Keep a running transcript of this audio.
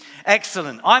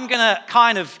Excellent. I'm going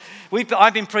to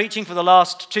I've been preaching for the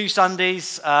last 2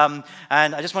 Sundays, and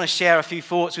I just want to share a few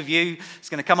thoughts with you. It's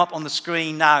going to come up on the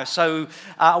screen now. So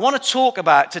I want to talk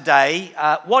about today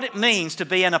what it means to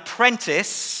be an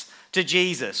apprentice to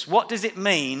Jesus. What does it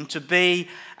mean to be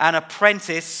an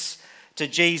apprentice to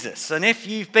Jesus? And if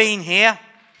you've been here,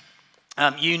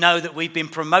 you know that we've been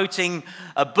promoting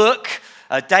a book,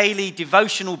 a daily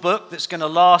devotional book that's going to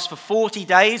last for 40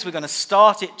 days. We're going to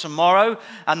start it tomorrow.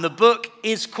 And the book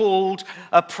is called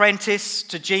Apprentice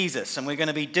to Jesus. And we're going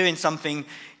to be doing something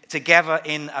together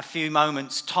in a few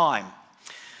moments' time.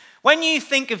 When you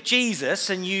think of Jesus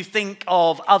and you think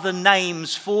of other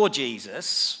names for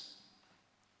Jesus,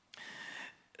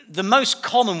 the most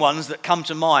common ones that come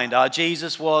to mind are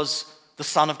Jesus was the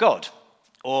Son of God,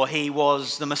 or he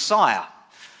was the Messiah,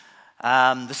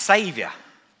 the Savior.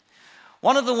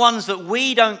 One of the ones that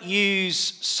we don't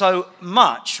use so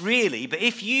much, really, but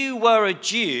if you were a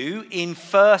Jew in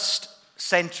first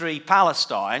century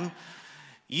Palestine,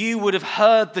 you would have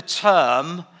heard the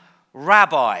term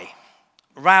rabbi.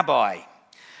 Rabbi.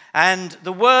 And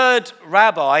the word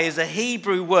rabbi is a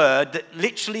Hebrew word that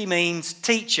literally means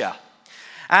teacher.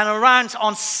 And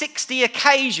on 60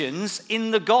 occasions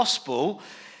in the gospel,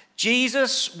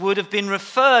 Jesus would have been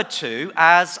referred to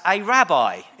as a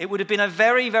rabbi. It would have been a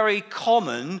very, very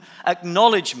common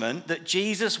acknowledgement that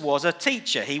Jesus was a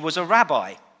teacher. He was a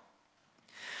rabbi.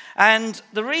 And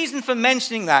the reason for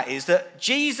mentioning that is that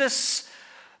Jesus,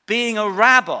 being a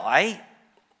rabbi,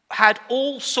 had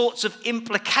all sorts of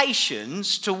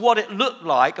implications to what it looked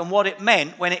like and what it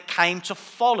meant when it came to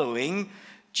following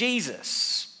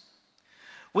Jesus.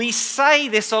 We say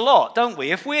this a lot, don't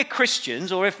we? If we're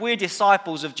Christians or if we're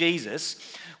disciples of Jesus,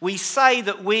 we say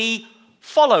that we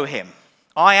follow him.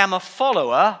 I am a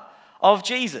follower of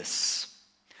Jesus.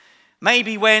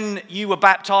 Maybe when you were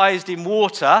baptized in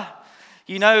water,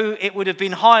 you know, it would have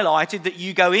been highlighted that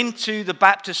you go into the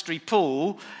baptistry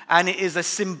pool and it is a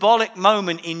symbolic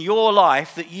moment in your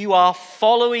life that you are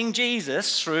following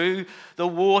Jesus through the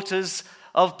waters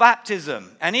of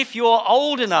baptism. And if you're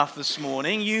old enough this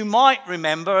morning, you might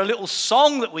remember a little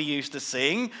song that we used to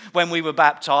sing when we were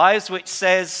baptized, which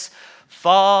says,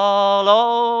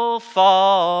 "Follow,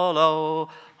 follow,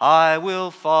 I will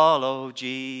follow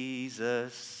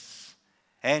Jesus.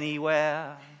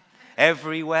 Anywhere,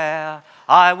 everywhere,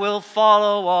 I will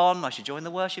follow on." I should join the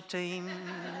worship team.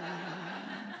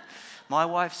 My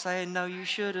wife's saying, no, you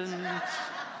shouldn't.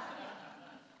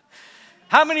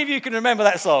 How many of you can remember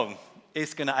that song?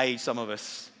 It's going to age some of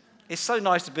us. It's so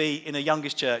nice to be in a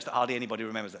youngest church that hardly anybody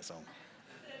remembers that song.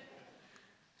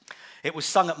 It was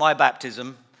sung at my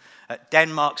baptism at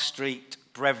Denmark Street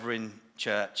Brethren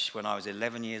Church when I was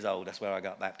 11 years old. That's where I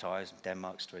got baptized,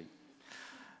 Denmark Street.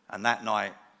 And that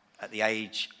night, at the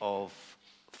age of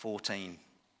 14,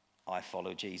 I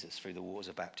followed Jesus through the waters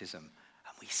of baptism.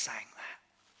 And we sang that.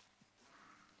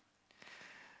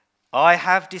 I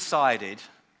have decided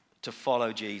to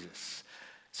follow Jesus.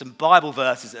 Some Bible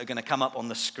verses that are going to come up on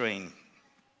the screen.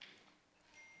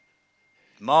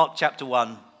 Mark chapter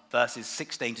 1, verses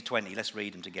 16 to 20. Let's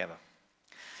read them together.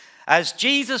 As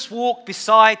Jesus walked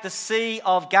beside the Sea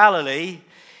of Galilee,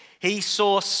 he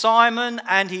saw Simon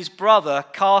and his brother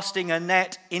casting a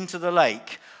net into the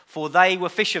lake, for they were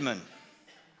fishermen.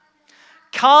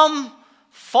 "Come,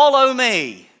 follow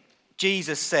me,"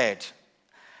 Jesus said,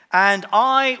 "and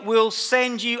I will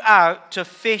send you out to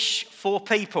fish for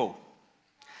people."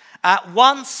 At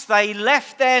once they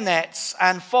left their nets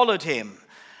and followed him.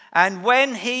 And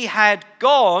when he had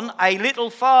gone a little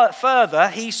further,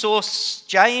 he saw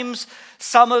James,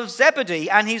 son of Zebedee,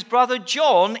 and his brother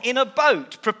John in a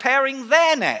boat, preparing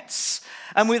their nets.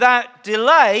 And without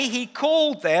delay, he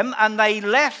called them, and they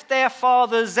left their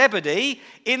father Zebedee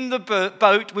in the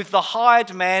boat with the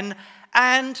hired men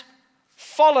and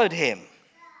followed him.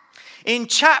 In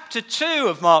chapter 2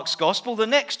 of Mark's Gospel, the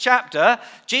next chapter,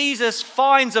 Jesus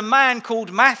finds a man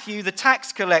called Matthew, the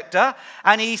tax collector,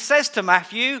 and he says to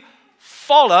Matthew,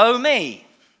 "Follow me."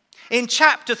 In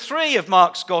chapter 3 of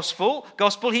Mark's Gospel,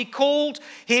 he called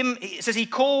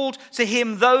to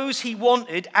him those he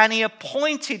wanted, and he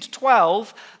appointed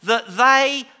 12 that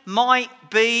they might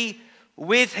be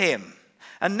with him.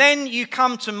 And then you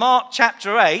come to Mark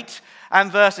chapter 8,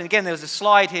 and again, there's a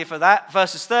slide here for that,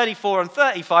 verses 34 and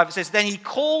 35, it says, "Then he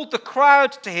called the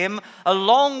crowd to him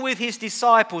along with his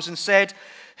disciples and said,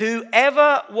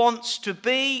 'Whoever wants to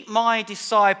be my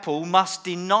disciple must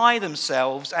deny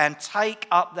themselves and take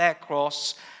up their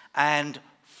cross and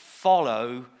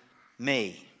follow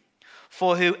me.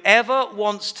 For whoever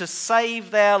wants to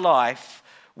save their life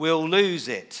will lose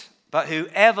it, but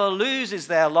whoever loses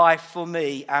their life for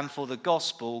me and for the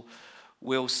gospel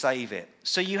will save it.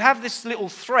 So you have this little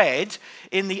thread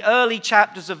in the early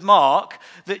chapters of Mark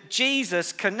that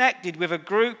Jesus connected with a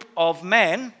group of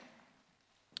men,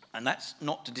 and that's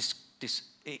not to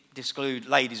disclude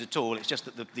ladies at all. It's just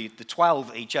that the 12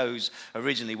 that he chose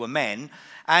originally were men.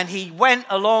 And he went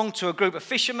along to a group of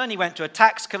fishermen, he went to a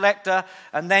tax collector,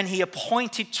 and then he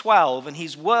appointed 12, and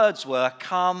his words were,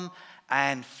 "Come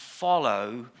and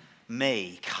follow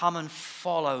me. Come and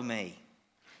follow me."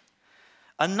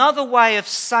 Another way of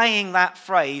saying that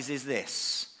phrase is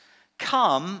this: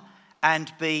 come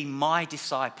and be my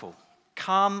disciple.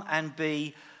 Come and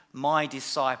be my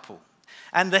disciple.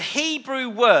 And the Hebrew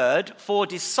word for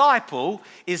disciple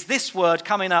is this word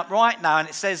coming up right now, and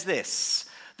it says this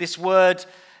word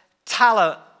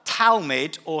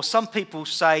talmud, or some people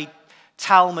say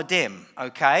talmudim,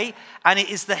 okay? And it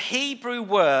is the Hebrew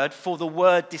word for the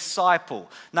word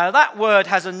disciple. Now that word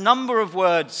has a number of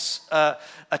words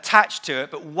attached to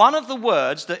it, but one of the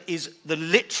words that is the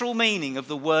literal meaning of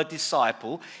the word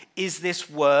disciple is this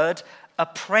word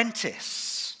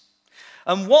apprentice.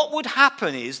 And what would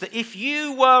happen is that if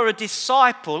you were a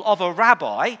disciple of a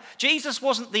rabbi, Jesus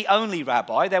wasn't the only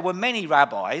rabbi, there were many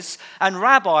rabbis, and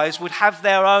rabbis would have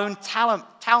their own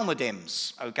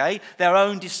talmudims, okay, their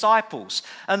own disciples,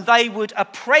 and they would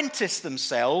apprentice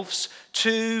themselves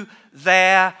to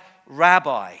their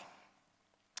rabbi.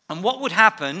 And what would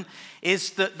happen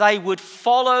is that they would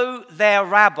follow their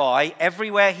rabbi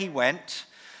everywhere he went.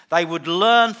 They would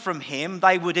learn from him,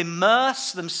 they would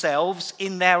immerse themselves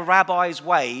in their rabbi's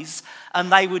ways,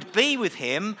 and they would be with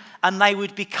him, and they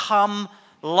would become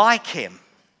like him.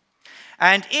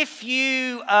 And if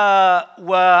you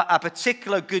were a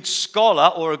particular good scholar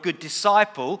or a good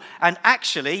disciple, and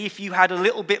actually if you had a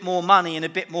little bit more money and a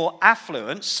bit more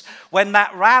affluence, when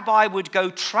that rabbi would go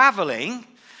traveling,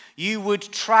 you would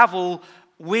travel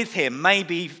with him,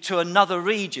 maybe to another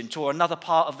region, to another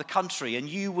part of the country, and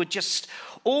you would just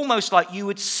almost like you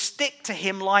would stick to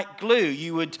him like glue.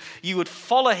 You would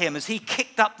follow him as he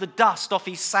kicked up the dust off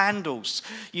his sandals.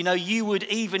 You know, you would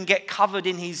even get covered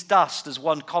in his dust, as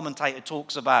one commentator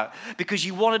talks about, because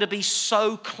you wanted to be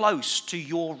so close to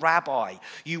your rabbi.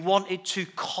 You wanted to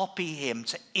copy him,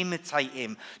 to imitate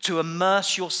him, to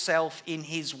immerse yourself in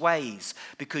his ways,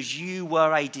 because you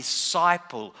were a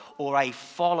disciple or a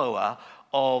follower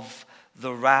of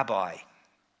the rabbi.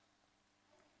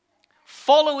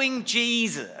 Following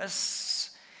Jesus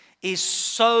is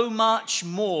so much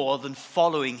more than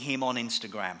following him on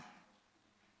Instagram.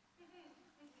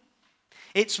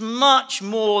 It's much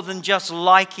more than just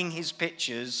liking his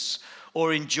pictures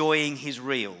or enjoying his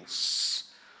reels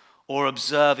or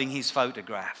observing his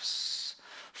photographs.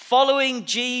 Following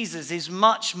Jesus is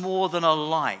much more than a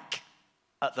like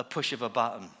at the push of a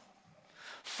button.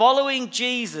 Following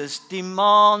Jesus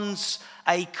demands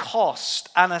a cost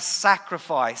and a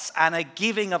sacrifice and a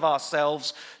giving of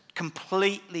ourselves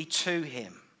completely to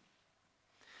him.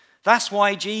 That's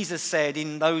why Jesus said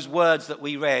in those words that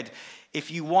we read,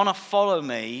 if you want to follow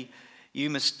me, you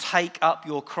must take up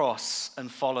your cross and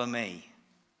follow me.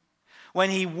 When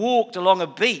he walked along a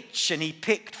beach and he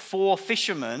picked 4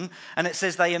 fishermen, and it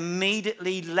says they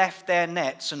immediately left their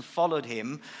nets and followed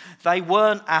him, they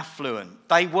weren't affluent,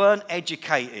 they weren't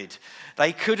educated,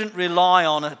 they couldn't rely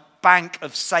on a bank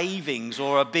of savings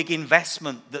or a big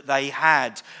investment that they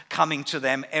had coming to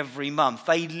them every month.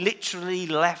 They literally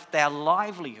left their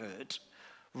livelihood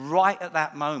right at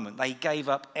that moment. They gave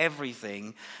up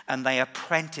everything and they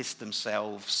apprenticed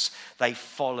themselves. They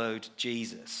followed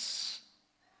Jesus.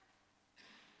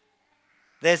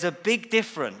 There's a big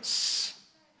difference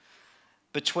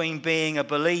between being a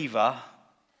believer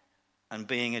and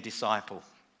being a disciple.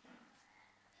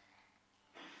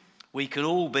 We can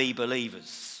all be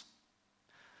believers,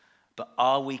 but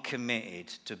are we committed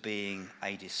to being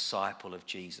a disciple of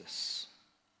Jesus?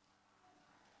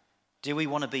 Do we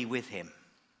want to be with him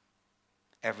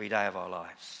every day of our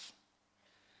lives?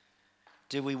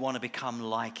 Do we want to become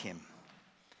like him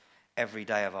every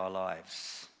day of our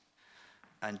lives?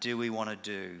 And do we want to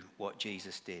do what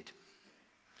Jesus did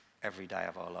every day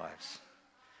of our lives?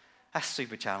 That's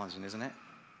super challenging, isn't it?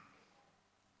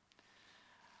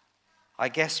 I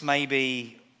guess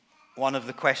maybe one of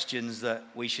the questions that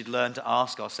we should learn to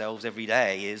ask ourselves every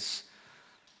day is,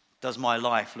 does my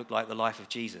life look like the life of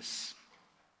Jesus?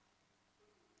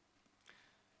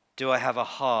 Do I have a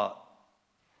heart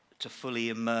to fully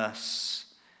immerse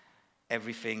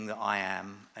everything that I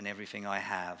am and everything I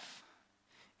have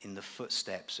in the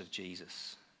footsteps of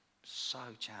Jesus? So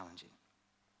challenging.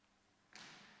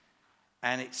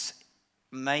 And it's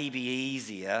maybe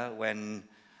easier when,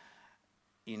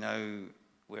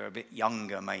 we're a bit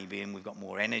younger maybe, and we've got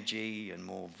more energy and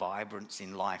more vibrance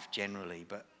in life generally.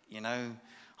 But,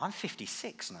 I'm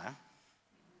 56 now.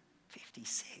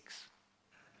 56.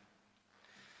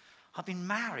 I've been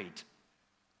married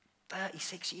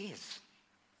 36 years.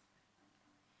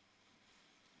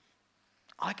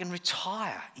 I can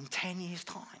retire in 10 years'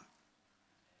 time.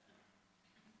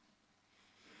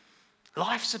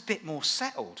 Life's a bit more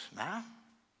settled now.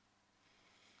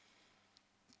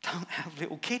 Don't have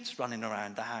little kids running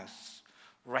around the house,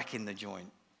 wrecking the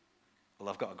joint. Well,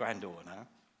 I've got a granddaughter now.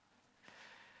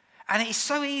 And it's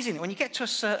so easy when you get to a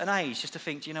certain age just to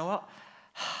think, do you know what?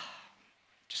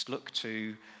 Just look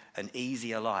to an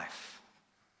easier life.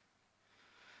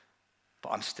 But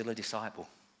I'm still a disciple.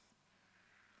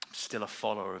 I'm still a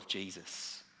follower of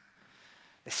Jesus.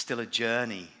 There's still a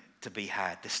journey to be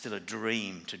had. There's still a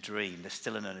dream to dream. There's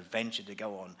still an adventure to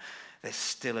go on. There's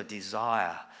still a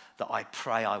desire that I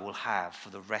pray I will have for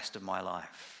the rest of my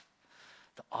life.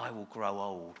 That I will grow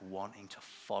old wanting to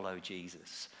follow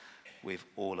Jesus with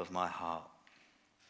all of my heart.